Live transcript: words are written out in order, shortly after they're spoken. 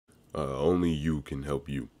Only you can help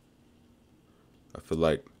you. I feel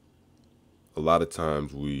like a lot of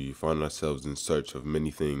times we find ourselves in search of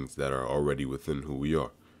many things that are already within who we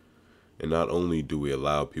are. And not only do we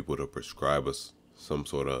allow people to prescribe us some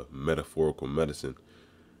sort of metaphorical medicine,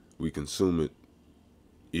 we consume it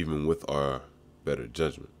even with our better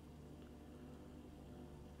judgment.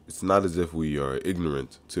 It's not as if we are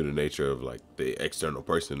ignorant to the nature of like the external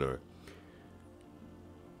person, or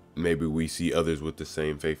maybe we see others with the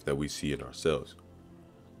same faith that we see in ourselves.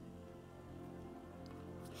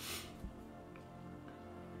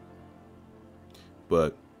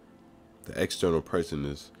 But the external person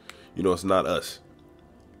is, it's not us.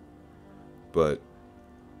 But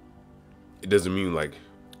it doesn't mean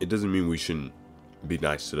we shouldn't be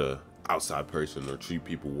nice to the outside person or treat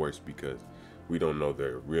people worse because we don't know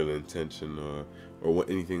their real intention or what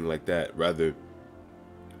anything like that. Rather,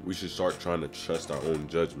 we should start trying to trust our own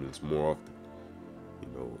judgments more often.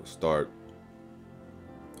 Start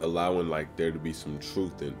allowing like there to be some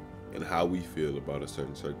truth in how we feel about a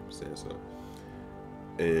certain circumstance,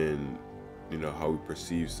 and how we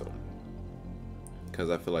perceive something. Because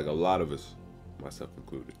I feel like a lot of us, myself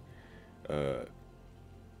included,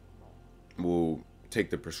 will take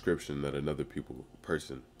the prescription that another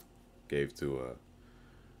person gave to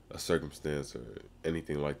a circumstance or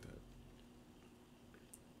anything like that.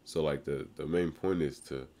 So like the main point is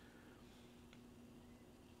to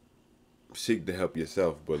seek to help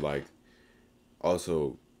yourself, but like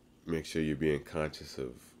also make sure you're being conscious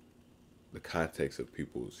of the context of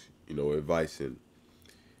people's advice and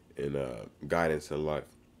guidance in life.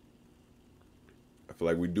 I feel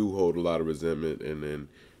like we do hold a lot of resentment and then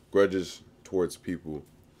grudges towards people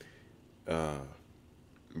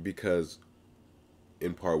because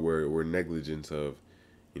in part we're negligent of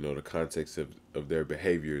the context of their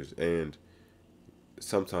behaviors and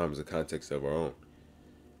sometimes the context of our own.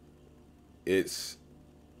 It's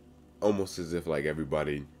almost as if like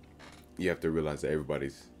you have to realize that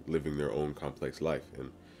everybody's living their own complex life,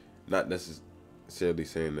 and not necessarily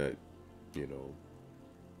saying that you know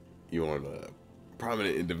you aren't a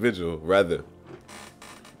prominent individual. Rather,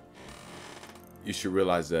 you should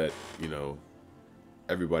realize that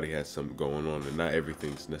everybody has something going on, and not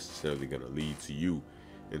everything's necessarily going to lead to you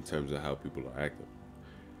in terms of how people are acting.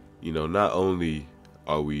 Not only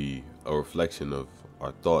are we a reflection of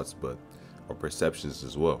our thoughts, but our perceptions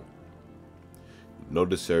as well. No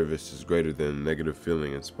disservice is greater than a negative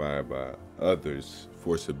feeling inspired by others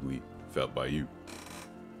forcibly felt by you.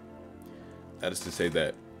 That is to say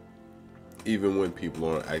that even when people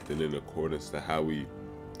aren't acting in accordance to how we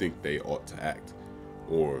think they ought to act,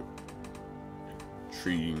 or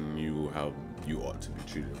treating you how you ought to be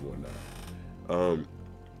treated and whatnot,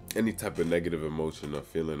 any type of negative emotion or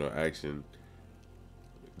feeling or action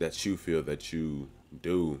that you feel that you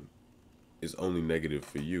do is only negative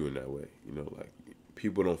for you in that way. Like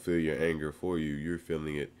people don't feel your anger for you. You're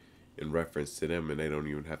feeling it in reference to them, and they don't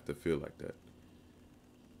even have to feel like that.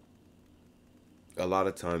 A lot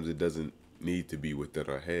of times it doesn't need to be within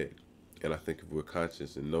our head. And I think if we're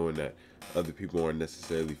conscious and knowing that other people aren't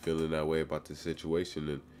necessarily feeling that way about the situation,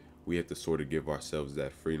 then we have to sort of give ourselves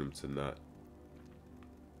that freedom to not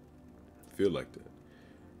feel like that.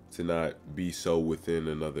 To not be so within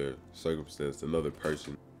another circumstance, another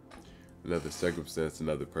person, another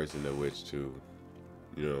person in which to,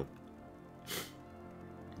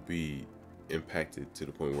 be impacted to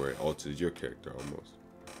the point where it alters your character almost.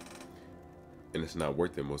 And it's not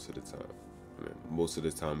worth it most of the time. Most of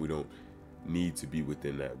the time we don't need to be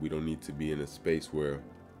within that. We don't need to be in a space where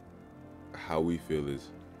how we feel is,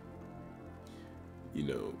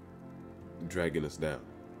 dragging us down.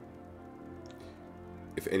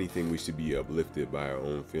 If anything, we should be uplifted by our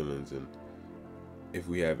own feelings, and if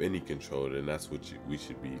we have any control, then that's what we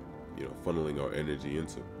should be, funneling our energy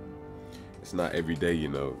into. It's not every day,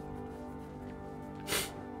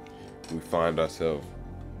 we find ourselves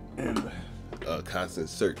in a constant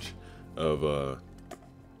search of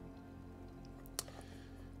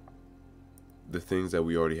the things that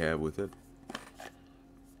we already have within.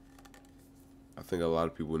 I think a lot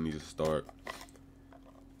of people need to start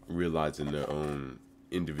realizing their own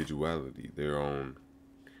individuality, their own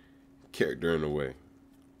character in a way.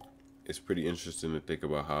 It's pretty interesting to think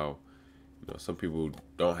about how, some people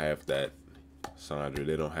don't have that, Sandra.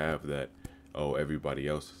 They don't have that, oh, everybody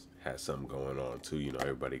else has something going on too.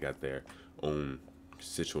 Everybody got their own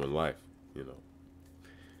constituent life.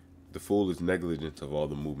 The fool is negligent of all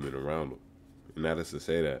the movement around him. And that is to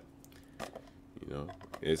say that,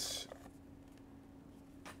 it's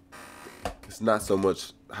not so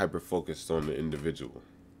much hyper focused on the individual,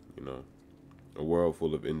 a world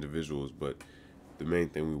full of individuals, but the main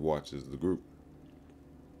thing we watch is the group.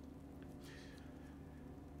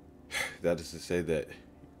 That is to say that,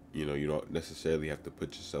 you don't necessarily have to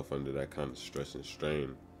put yourself under that kind of stress and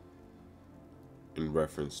strain in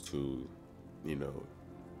reference to, you know,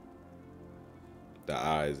 the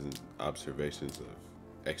eyes and observations of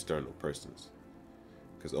external persons.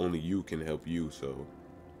 Because only you can help you, so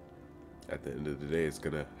at the end of the day, it's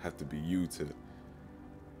gonna have to be you to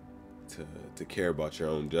care about your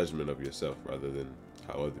own judgment of yourself rather than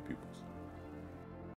how other people's.